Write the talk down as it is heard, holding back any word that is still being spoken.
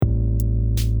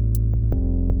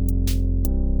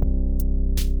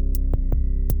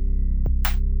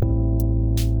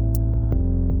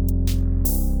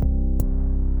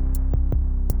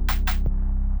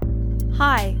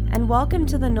and welcome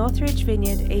to the Northridge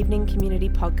Vineyard Evening Community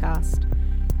Podcast.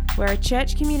 We're a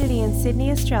church community in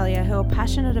Sydney, Australia who are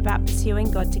passionate about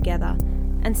pursuing God together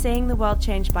and seeing the world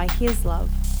changed by His love.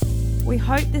 We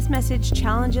hope this message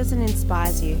challenges and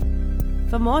inspires you.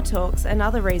 For more talks and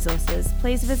other resources,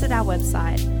 please visit our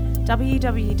website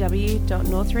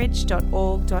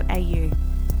www.northridge.org.au.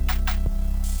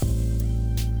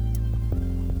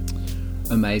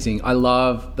 Amazing. I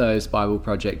love those Bible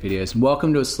Project videos.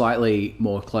 Welcome to a slightly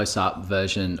more close-up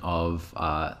version of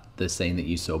the scene that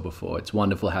you saw before. It's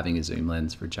wonderful having a zoom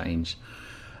lens for a change.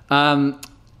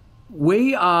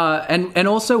 We are, and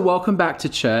also welcome back to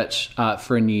church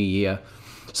for a new year.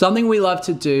 Something we love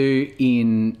to do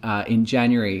in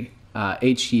January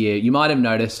each year, you might have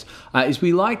noticed, is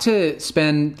we like to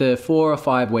spend the 4 or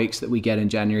 5 weeks that we get in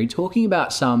January talking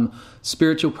about some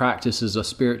spiritual practices or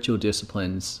spiritual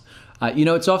disciplines.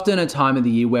 It's often a time of the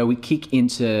year where we kick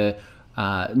into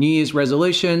New Year's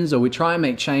resolutions or we try and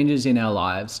make changes in our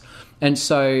lives. And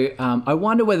so I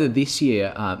wonder whether this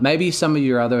year, maybe some of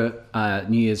your other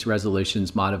New Year's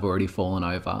resolutions might have already fallen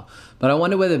over, but I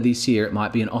wonder whether this year it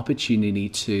might be an opportunity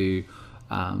to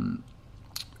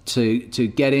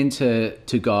get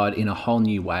into God in a whole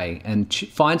new way and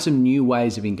find some new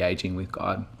ways of engaging with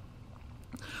God.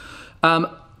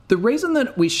 The reason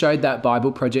that we showed that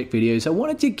Bible Project video is I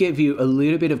wanted to give you a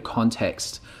little bit of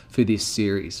context for this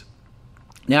series.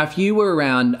 Now, if you were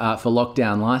around for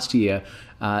lockdown last year,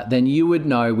 then you would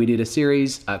know we did a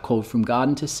series called From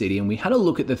Garden to City, and we had a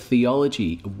look at the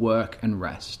theology of work and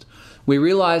rest. We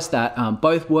realized that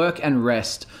both work and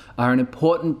rest are an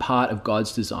important part of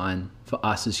God's design for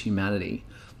us as humanity.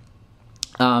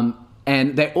 And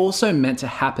they're also meant to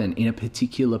happen in a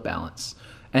particular balance.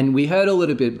 And we heard a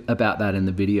little bit about that in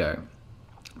the video.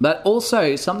 But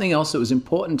also something else that was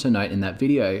important to note in that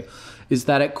video is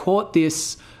that it caught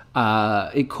this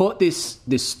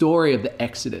story of the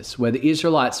Exodus, where the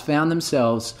Israelites found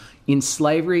themselves in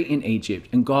slavery in Egypt,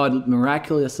 and God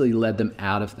miraculously led them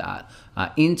out of that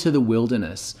into the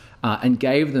wilderness and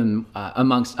gave them,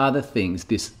 amongst other things,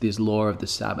 this law of the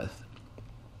Sabbath.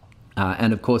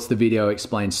 And of course, the video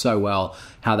explains so well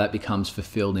how that becomes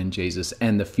fulfilled in Jesus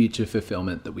and the future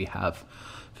fulfillment that we have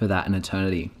for that in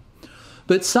eternity.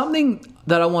 But something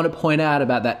that I want to point out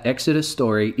about that Exodus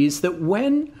story is that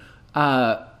when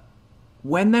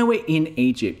they were in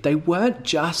Egypt, they weren't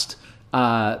just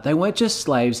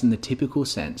slaves in the typical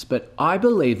sense, but I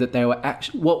believe that they were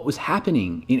what was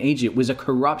happening in Egypt was a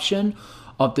corruption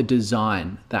of the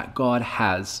design that God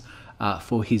has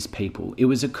for His people. It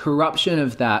was a corruption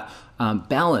of that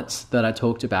balance that I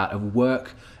talked about of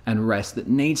work and rest that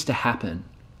needs to happen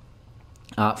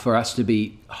for us to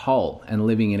be whole and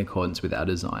living in accordance with our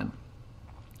design.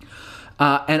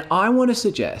 And I want to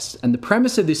suggest, and the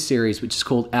premise of this series, which is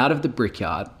called Out of the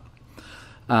Brickyard,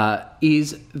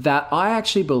 is that I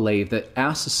actually believe that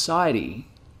our society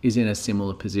is in a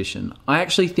similar position. I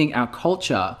actually think our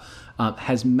culture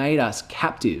has made us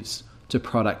captives to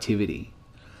productivity.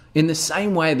 In the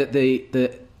same way that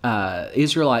the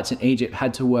Israelites in Egypt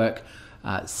had to work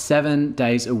 7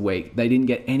 days a week, they didn't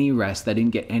get any rest, they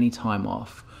didn't get any time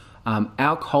off.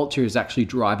 Our culture is actually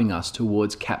driving us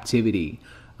towards captivity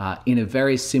in a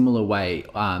very similar way,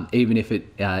 even if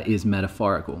it is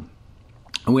metaphorical.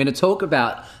 And we're going to talk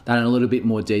about that in a little bit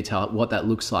more detail, what that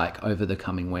looks like over the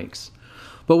coming weeks.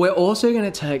 But we're also going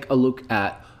to take a look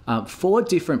at 4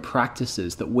 different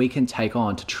practices that we can take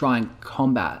on to try and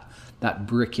combat that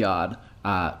brickyard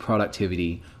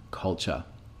productivity culture.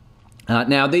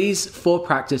 Now, these 4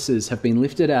 practices have been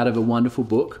lifted out of a wonderful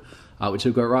book, which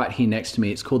I've got right here next to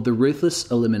me. It's called The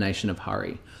Ruthless Elimination of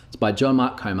Hurry. It's by John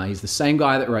Mark Comer. He's the same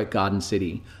guy that wrote Garden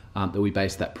City that we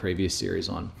based that previous series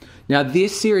on. Now,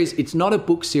 this series, it's not a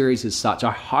book series as such. I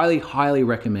highly, highly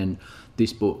recommend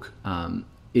this book.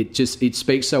 It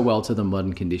speaks so well to the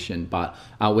modern condition, but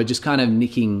we're just kind of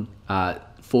nicking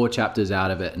 4 chapters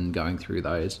out of it and going through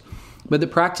those. But the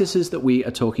practices that we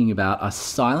are talking about are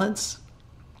silence,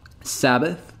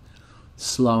 Sabbath,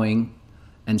 slowing,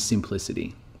 and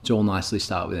simplicity, which all nicely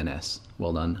start with an S.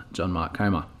 Well done, John Mark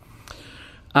Comer.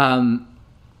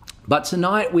 But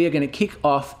tonight we are going to kick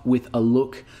off with a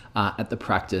look at the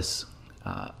practice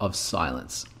of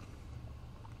silence.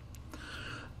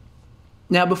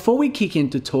 Now, before we kick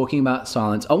into talking about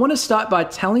silence, I want to start by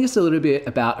telling us a little bit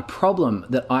about a problem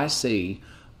that I see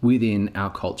within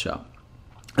our culture.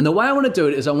 And the way I want to do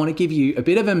it is I want to give you a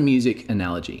bit of a music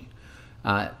analogy.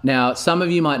 Now, some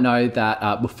of you might know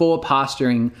that before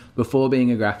pastoring, before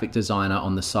being a graphic designer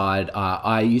on the side,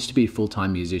 I used to be a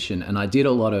full-time musician and I did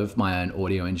a lot of my own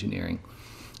audio engineering.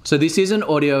 So this is an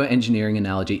audio engineering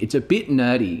analogy. It's a bit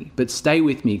nerdy, but stay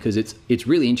with me because it's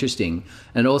really interesting,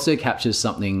 and it also captures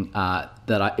something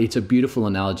it's a beautiful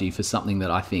analogy for something that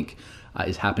I think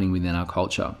is happening within our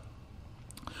culture.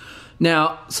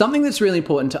 Now, something that's really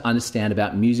important to understand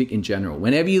about music in general,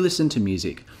 whenever you listen to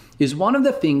music, is one of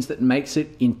the things that makes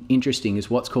it interesting is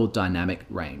what's called dynamic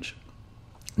range.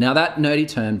 Now, that nerdy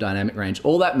term, dynamic range,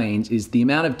 all that means is the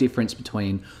amount of difference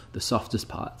between the softest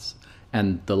parts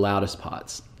and the loudest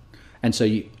parts. And so,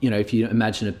 if you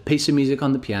imagine a piece of music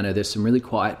on the piano, there's some really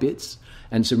quiet bits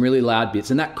and some really loud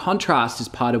bits. And that contrast is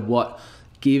part of what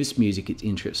gives music its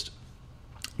interest.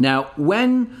 Now,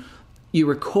 when you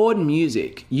record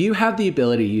music, you have the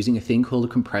ability, using a thing called a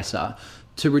compressor,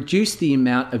 to reduce the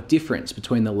amount of difference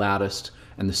between the loudest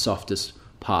and the softest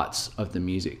parts of the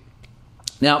music.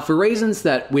 Now, for reasons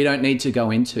that we don't need to go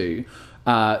into,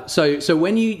 so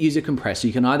when you use a compressor,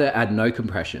 you can either add no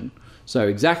compression, so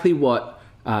exactly what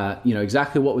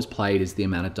was played is the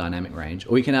amount of dynamic range,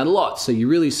 or you can add lots, so you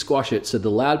really squash it so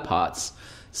the loud parts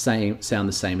sound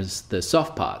the same as the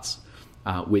soft parts,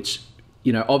 which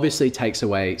obviously takes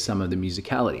away some of the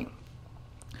musicality.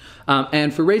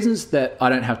 And for reasons that I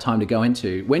don't have time to go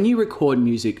into, when you record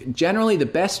music, generally the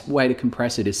best way to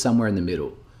compress it is somewhere in the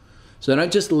middle. So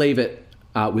don't just leave it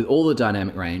with all the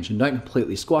dynamic range and don't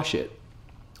completely squash it,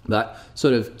 but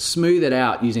sort of smooth it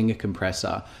out using a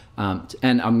compressor.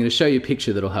 And I'm going to show you a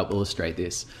picture that'll help illustrate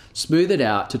this. Smooth it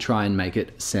out to try and make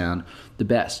it sound the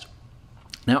best.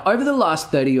 Now, over the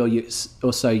last 30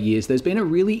 or so years, there's been a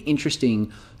really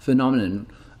interesting phenomenon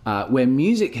where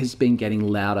music has been getting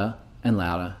louder and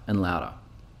louder and louder.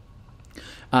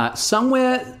 Some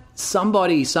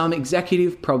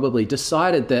executive probably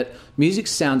decided that music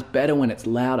sounds better when it's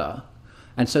louder.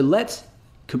 And so let's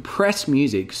compress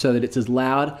music so that it's as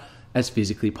loud as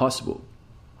physically possible.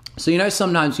 So,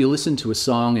 sometimes you listen to a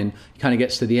song and it kind of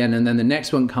gets to the end and then the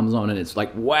next one comes on and it's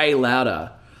like way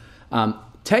louder.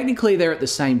 Technically, they're at the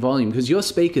same volume because your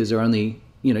speakers are only,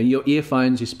 your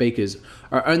earphones, your speakers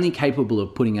are only capable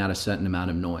of putting out a certain amount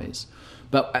of noise.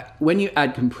 But when you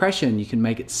add compression, you can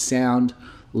make it sound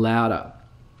louder.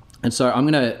 And so I'm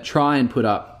going to try and put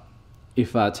up,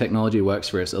 if technology works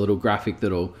for us, a little graphic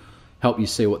that'll help you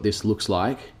see what this looks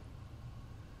like.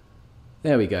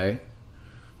 There we go.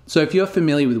 So if you're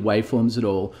familiar with waveforms at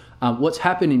all, what's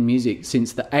happened in music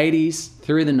since the 80s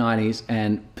through the 90s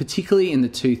and particularly in the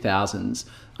 2000s,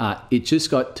 it just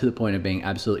got to the point of being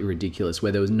absolutely ridiculous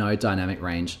where there was no dynamic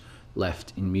range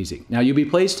left in music. Now, you'll be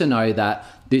pleased to know that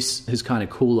this has kind of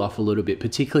cooled off a little bit,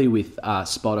 particularly with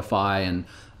Spotify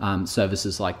and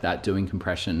services like that doing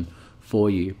compression for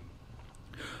you.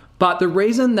 But the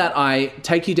reason that I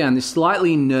take you down this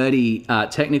slightly nerdy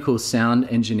technical sound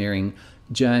engineering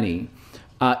journey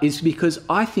is because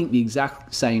I think the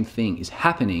exact same thing is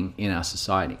happening in our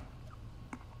society.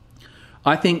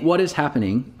 I think what is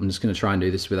happening, I'm just going to try and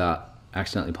do this without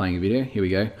accidentally playing a video. Here we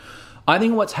go. I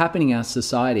think what's happening in our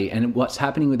society and what's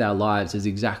happening with our lives is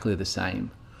exactly the same.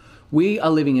 We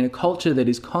are living in a culture that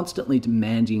is constantly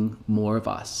demanding more of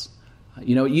us. It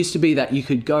used to be that you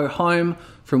could go home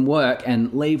from work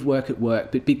and leave work at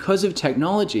work, but because of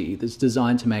technology that's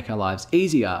designed to make our lives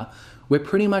easier, we're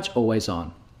pretty much always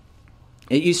on.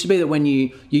 It used to be that when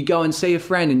you go and see a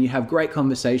friend and you have great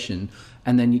conversation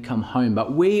and then you come home,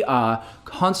 but we are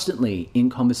constantly in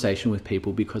conversation with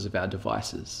people because of our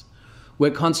devices.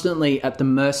 We're constantly at the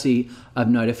mercy of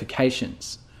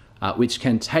notifications, which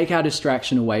can take our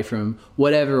distraction away from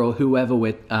whatever or whoever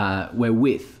we're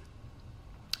with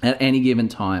at any given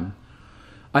time.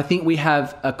 I think we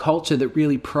have a culture that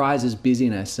really prizes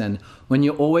busyness, and when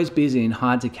you're always busy and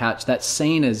hard to catch, that's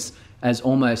seen as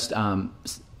almost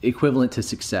equivalent to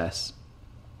success.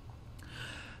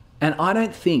 And I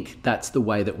don't think that's the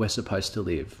way that we're supposed to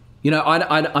live.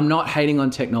 I'm not hating on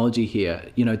technology here.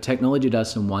 Technology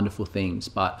does some wonderful things,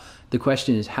 but the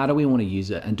question is, how do we want to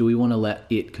use it, and do we want to let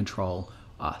it control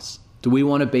us? Do we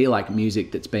want to be like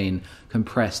music that's been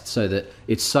compressed so that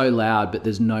it's so loud but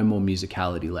there's no more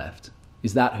musicality left?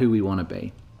 Is that who we want to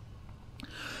be?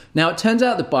 Now, it turns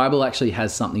out the Bible actually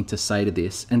has something to say to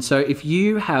this. And so if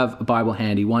you have a Bible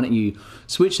handy, why don't you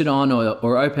switch it on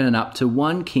or open it up to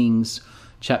 1 Kings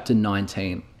chapter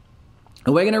 19.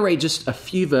 And we're going to read just a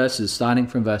few verses starting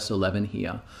from verse 11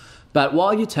 here. But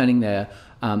while you're turning there,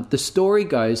 the story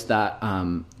goes that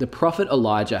the prophet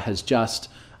Elijah has just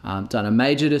done a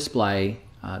major display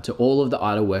to all of the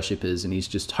idol worshippers, and he's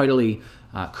just totally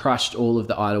crushed all of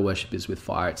the idol worshippers with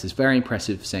fire. It's this very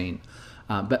impressive scene.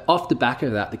 But off the back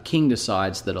of that, the king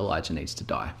decides that Elijah needs to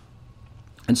die.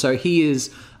 And so he is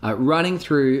running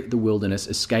through the wilderness,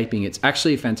 escaping. It's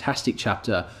actually a fantastic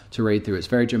chapter to read through. It's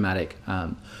very dramatic.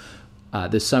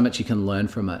 there's so much you can learn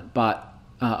from it. But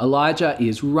Elijah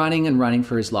is running and running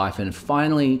for his life, and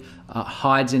finally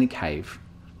hides in a cave,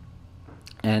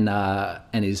 and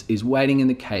is waiting in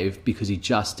the cave because he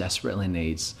just desperately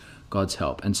needs God's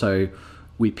help. And so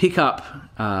we pick up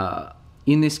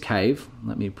in this cave.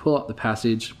 Let me pull up the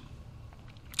passage.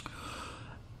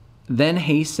 Then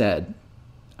he said,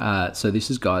 so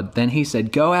this is God. Then he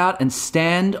said, "Go out and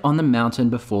stand on the mountain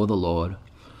before the Lord."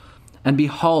 And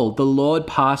behold, the Lord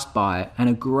passed by, and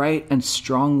a great and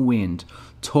strong wind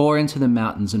tore into the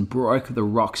mountains and broke the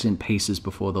rocks in pieces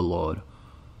before the Lord.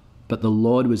 But the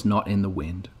Lord was not in the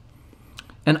wind.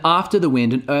 And after the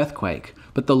wind, an earthquake,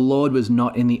 but the Lord was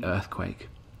not in the earthquake.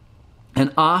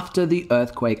 And after the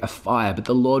earthquake, a fire, but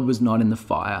the Lord was not in the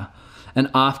fire.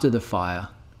 And after the fire,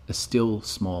 a still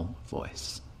small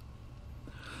voice.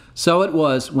 So it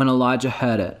was when Elijah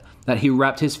heard it, that he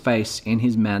wrapped his face in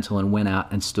his mantle and went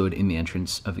out and stood in the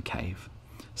entrance of a cave.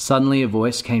 Suddenly a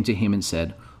voice came to him and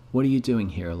said, "What are you doing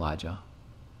here, Elijah?"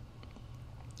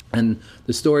 And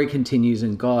the story continues,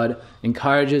 and God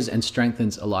encourages and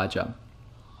strengthens Elijah.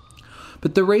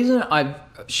 But the reason I've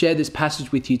shared this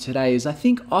passage with you today is I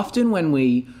think often when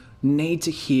we need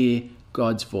to hear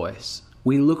God's voice,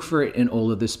 we look for it in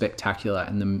all of the spectacular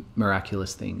and the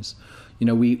miraculous things. You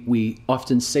know, we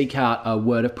often seek out a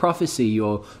word of prophecy,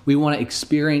 or we want to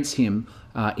experience him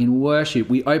in worship.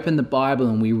 We open the Bible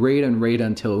and we read and read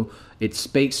until it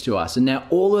speaks to us. And now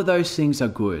all of those things are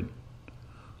good.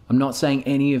 I'm not saying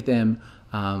any of them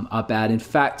are bad. In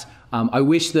fact, I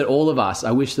wish that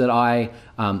I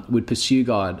would pursue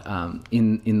God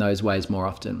in those ways more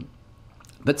often.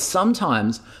 But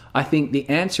sometimes I think the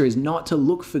answer is not to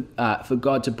look for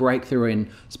God to break through in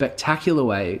spectacular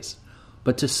ways,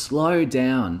 but to slow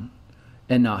down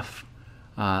enough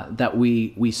that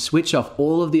we switch off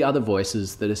all of the other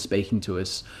voices that are speaking to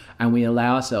us, and we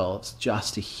allow ourselves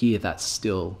just to hear that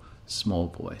still small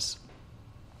voice.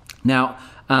 Now,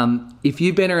 if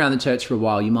you've been around the church for a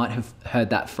while, you might have heard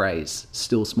that phrase,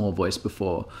 still small voice,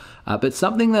 before. But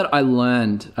something that I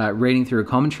learned reading through a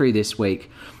commentary this week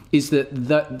is that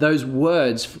those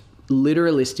words,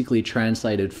 literalistically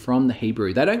translated from the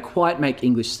Hebrew, they don't quite make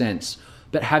English sense.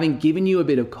 But having given you a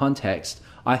bit of context,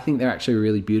 I think they're actually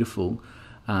really beautiful.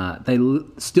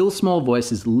 Still small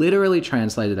voice is literally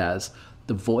translated as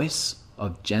the voice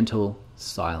of gentle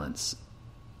silence.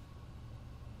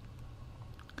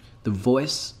 The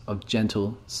voice of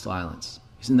gentle silence.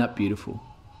 Isn't that beautiful?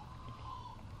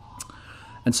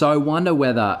 And so I wonder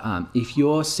whether if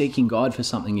you're seeking God for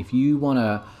something, if you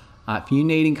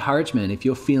need encouragement, if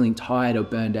you're feeling tired or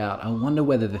burned out, I wonder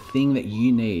whether the thing that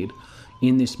you need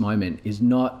in this moment is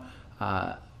not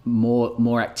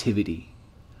more activity,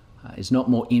 is not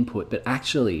more input, but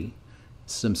actually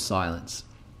some silence.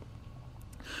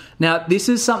 Now, this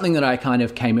is something that I kind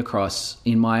of came across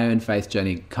in my own faith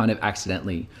journey kind of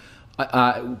accidentally.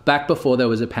 Back before there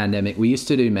was a pandemic, we used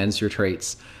to do men's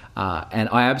retreats, and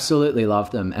I absolutely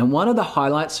loved them. And one of the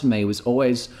highlights for me was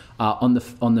always on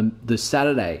the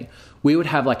Saturday, we would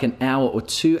have like an hour or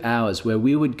 2 hours where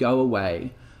we would go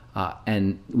away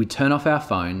and we'd turn off our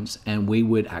phones, and we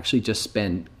would actually just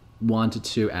spend 1 to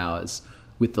 2 hours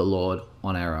with the Lord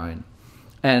on our own.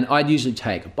 And I'd usually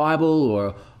take a Bible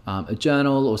or a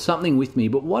journal or something with me.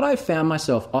 But what I found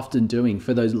myself often doing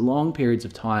for those long periods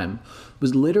of time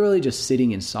was literally just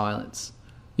sitting in silence,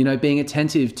 being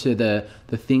attentive to the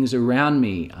things around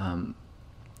me,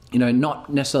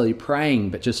 not necessarily praying,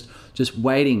 but just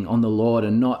waiting on the Lord,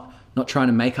 and not trying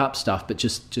to make up stuff, but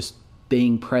just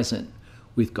being present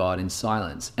with God in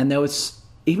silence. And there was,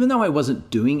 even though I wasn't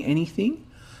doing anything,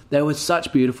 there were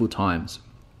such beautiful times.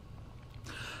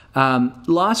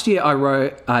 Last year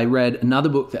I read another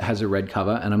book that has a red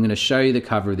cover, and I'm going to show you the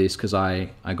cover of this because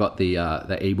I got the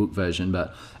ebook version,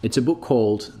 but it's a book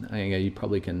called, you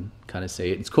probably can kind of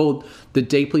see it. It's called The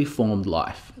Deeply Formed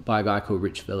Life by a guy called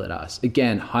Rich Villodas.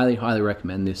 Again, highly, highly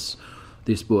recommend this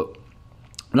book.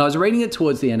 And I was reading it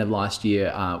towards the end of last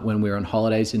year when we were on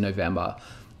holidays in November.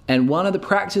 And one of the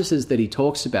practices that he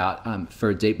talks about for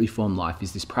a deeply formed life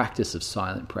is this practice of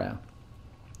silent prayer.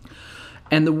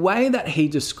 And the way that he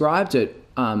described it,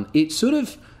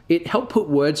 it helped put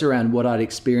words around what I'd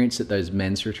experienced at those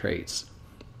men's retreats.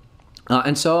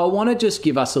 And so I want to just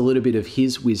give us a little bit of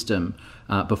his wisdom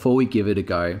before we give it a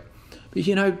go.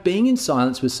 But being in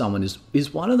silence with someone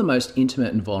is one of the most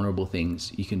intimate and vulnerable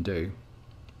things you can do.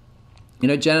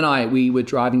 Jen and I, we were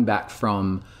driving back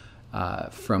from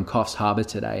Coffs Harbour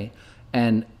today,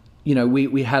 and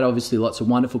we had obviously lots of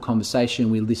wonderful conversation.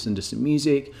 We listened to some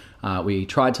music. We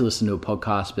tried to listen to a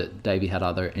podcast, but Davey had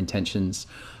other intentions.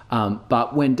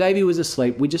 But when Davey was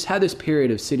asleep, we just had this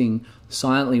period of sitting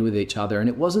silently with each other. And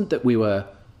it wasn't that we were,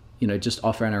 just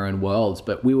off in our own worlds,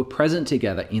 but we were present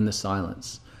together in the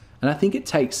silence. And I think it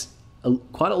takes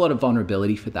quite a lot of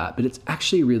vulnerability for that, but it's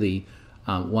actually really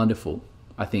wonderful,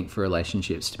 I think, for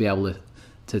relationships to be able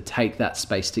to take that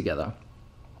space together.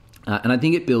 And I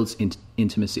think it builds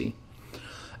intimacy.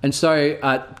 And so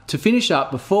to finish up,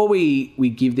 before we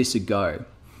give this a go,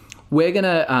 we're going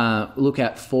to look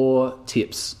at 4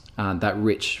 tips that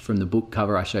Rich from the book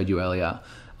cover I showed you earlier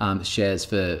shares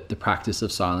for the practice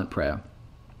of silent prayer.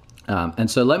 And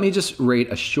so let me just read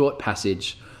a short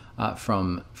passage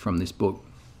from this book.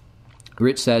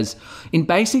 Rich says, "In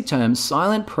basic terms,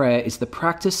 silent prayer is the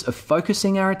practice of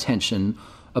focusing our attention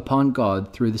upon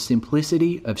God through the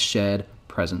simplicity of shared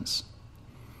presence.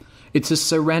 It's a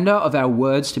surrender of our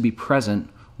words to be present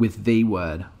with the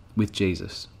Word, with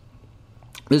Jesus.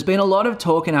 There's been a lot of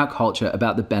talk in our culture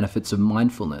about the benefits of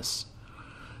mindfulness.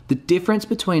 The difference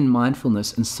between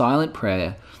mindfulness and silent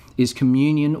prayer is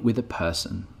communion with a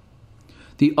person.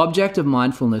 The object of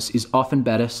mindfulness is often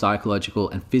better psychological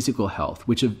and physical health,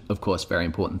 which are, of course, very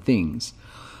important things.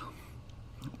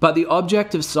 But the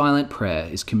object of silent prayer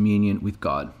is communion with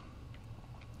God.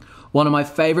 One of my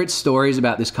favorite stories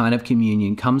about this kind of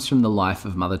communion comes from the life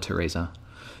of Mother Teresa.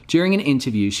 During an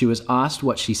interview, she was asked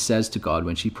what she says to God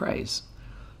when she prays.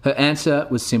 Her answer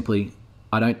was simply,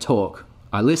 "I don't talk,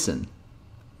 I listen."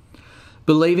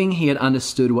 Believing he had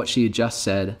understood what she had just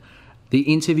said, the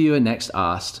interviewer next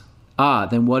asked,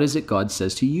 "Then what is it God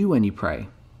says to you when you pray?"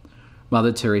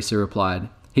 Mother Teresa replied,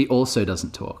 "He also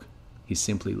doesn't talk, he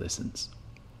simply listens."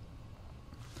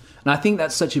 And I think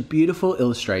that's such a beautiful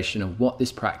illustration of what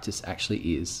this practice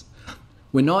actually is.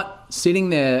 We're not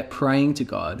sitting there praying to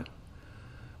God.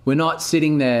 We're not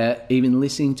sitting there even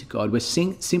listening to God. We're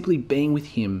simply being with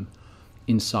him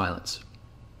in silence.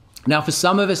 Now, for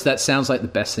some of us, that sounds like the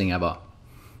best thing ever.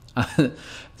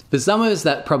 For some of us,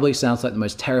 that probably sounds like the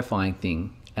most terrifying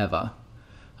thing ever.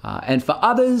 And for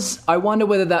others, I wonder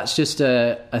whether that's just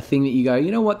a thing that you go,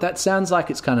 you know what, that sounds like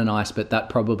it's kind of nice, but that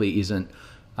probably isn't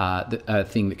a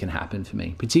thing that can happen for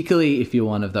me, particularly if you're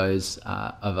one of those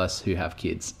of us who have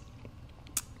kids.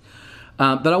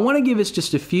 But I want to give us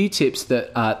just a few tips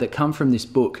that come from this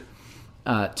book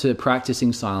to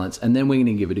practicing silence, and then we're going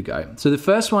to give it a go. So the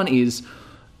first one is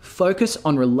focus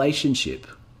on relationship,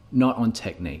 not on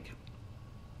technique.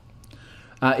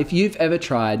 If you've ever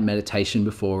tried meditation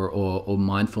before or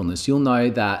mindfulness, you'll know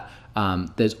that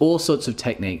there's all sorts of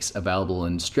techniques available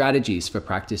and strategies for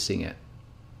practicing it.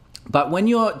 But when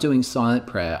you're doing silent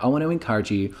prayer, I want to encourage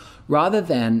you, rather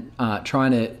than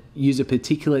trying to use a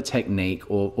particular technique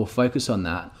or focus on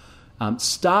that,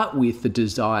 start with the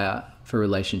desire for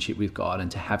relationship with God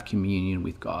and to have communion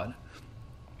with God.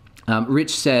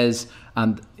 Rich says,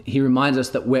 he reminds us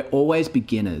that we're always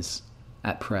beginners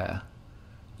at prayer.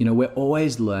 We're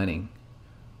always learning.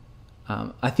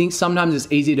 I think sometimes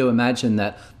it's easy to imagine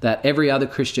that every other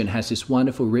Christian has this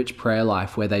wonderful, rich prayer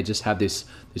life where they just have this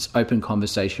open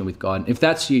conversation with God. And if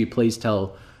that's you, please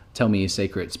tell me your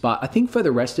secrets. But I think for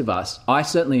the rest of us, I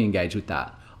certainly engage with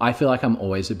that. I feel like I'm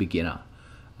always a beginner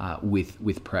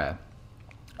with prayer.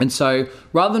 And so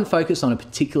rather than focus on a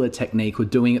particular technique or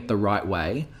doing it the right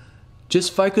way,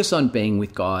 just focus on being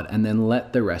with God and then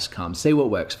let the rest come. See what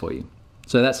works for you.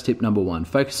 So that's tip number 1.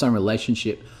 Focus on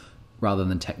relationship rather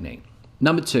than technique.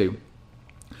 Number 2,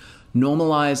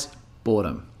 normalize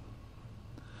boredom.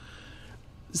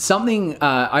 Something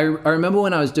I remember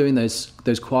when I was doing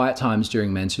those quiet times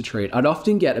during Men's Retreat, I'd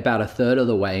often get about a third of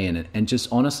the way in and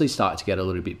just honestly start to get a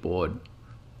little bit bored.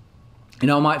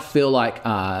 I might feel like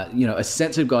a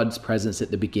sense of God's presence at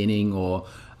the beginning, or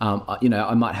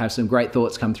I might have some great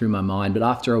thoughts come through my mind, but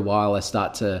after a while I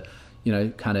start to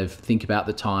kind of think about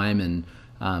the time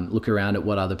and look around at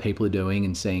what other people are doing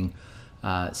and seeing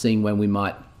when we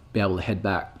might be able to head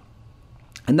back.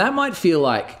 And that might feel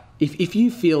like, if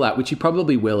you feel that, which you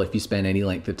probably will if you spend any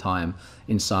length of time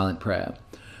in silent prayer,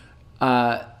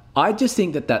 I just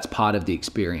think that that's part of the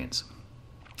experience.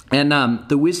 And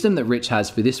the wisdom that Rich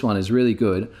has for this one is really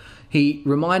good. He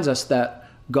reminds us that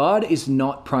God is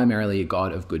not primarily a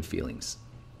God of good feelings.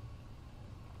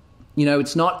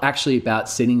 It's not actually about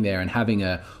sitting there and having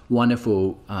a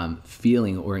wonderful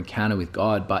feeling or encounter with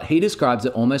God, but he describes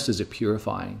it almost as a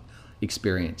purifying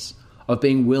experience of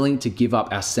being willing to give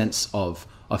up our sense of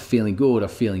feeling good or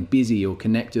feeling busy or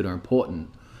connected or important.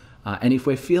 And if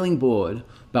we're feeling bored,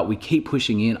 but we keep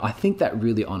pushing in, I think that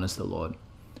really honors the Lord.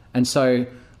 And so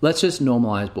let's just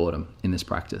normalize boredom in this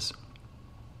practice.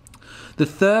 The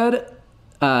third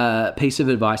piece of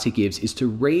advice he gives is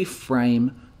to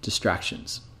reframe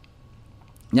distractions.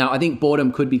 Now, I think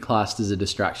boredom could be classed as a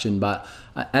distraction, but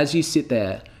as you sit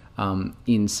there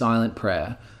in silent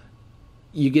prayer,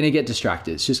 you're going to get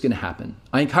distracted. It's just going to happen.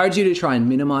 I encourage you to try and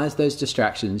minimize those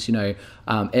distractions.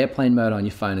 Airplane mode on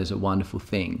your phone is a wonderful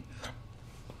thing.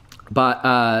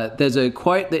 But there's a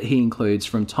quote that he includes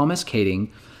from Thomas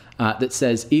Keating that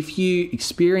says, if you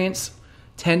experience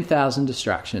 10,000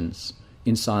 distractions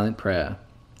in silent prayer,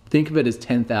 think of it as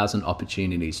 10,000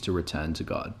 opportunities to return to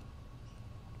God.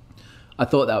 I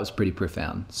thought that was pretty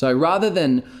profound. So rather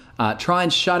than try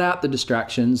and shut out the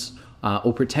distractions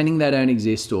or pretending they don't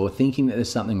exist or thinking that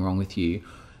there's something wrong with you,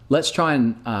 let's try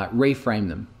and reframe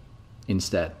them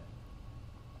instead.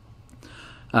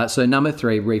 So number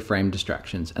 3, reframe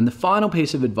distractions. And the final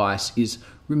piece of advice is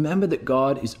remember that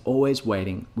God is always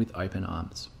waiting with open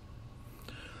arms.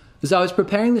 As I was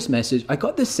preparing this message, I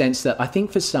got the sense that I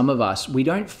think for some of us, we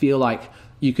don't feel like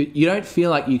you don't feel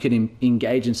like you could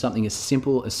engage in something as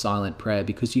simple as silent prayer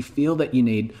because you feel that you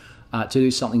need to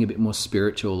do something a bit more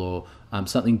spiritual or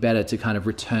something better to kind of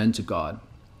return to God.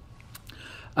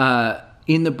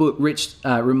 In the book, Rich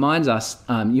reminds us,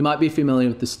 you might be familiar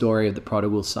with the story of the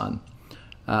prodigal son.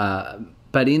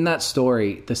 But in that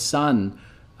story, the son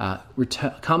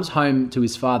comes home to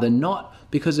his father not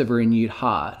because of a renewed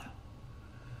heart,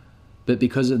 but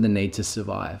because of the need to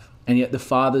survive. And yet the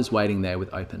father's waiting there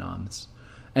with open arms.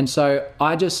 And so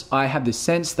I have this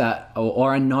sense that,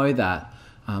 or I know that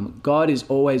God is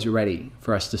always ready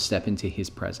for us to step into his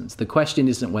presence. The question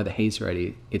isn't whether he's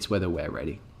ready, it's whether we're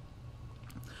ready.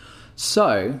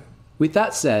 So with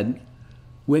that said,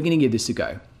 we're going to give this a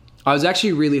go. I was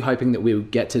actually really hoping that we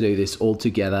would get to do this all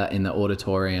together in the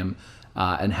auditorium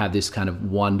and have this kind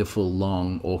of wonderful,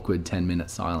 long, awkward 10-minute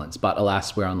silence. But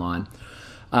alas, we're online.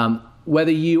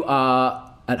 Whether you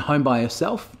are at home by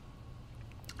yourself,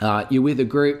 you're with a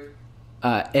group,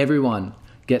 everyone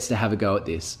gets to have a go at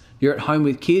this. If you're at home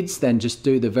with kids, then just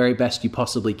do the very best you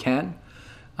possibly can.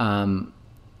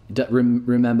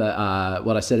 Remember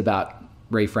what I said about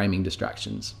reframing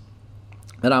distractions.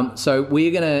 So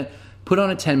we're going to put on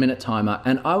a 10-minute timer,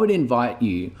 and I would invite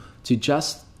you to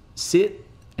just sit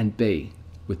and be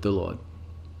with the Lord.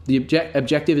 The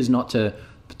objective is not to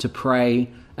pray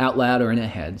out loud or in our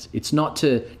heads. It's not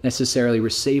to necessarily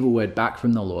receive a word back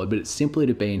from the Lord, but it's simply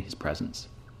to be in his presence.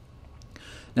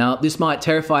 Now, this might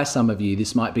terrify some of you.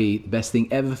 This might be the best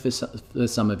thing ever for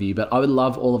some of you, but I would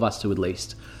love all of us to at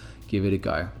least give it a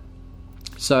go.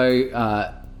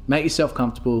 So make yourself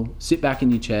comfortable, sit back in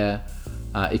your chair.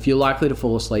 If you're likely to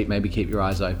fall asleep, maybe keep your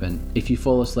eyes open. If you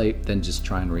fall asleep, then just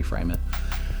try and reframe it.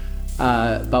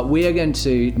 But we are going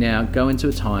to now go into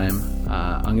a time.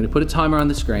 I'm going to put a timer on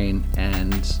the screen,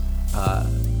 and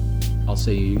I'll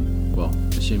see you, well,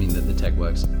 assuming that the tech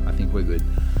works, I think we're good.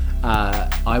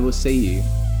 I will see you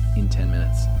in 10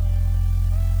 minutes.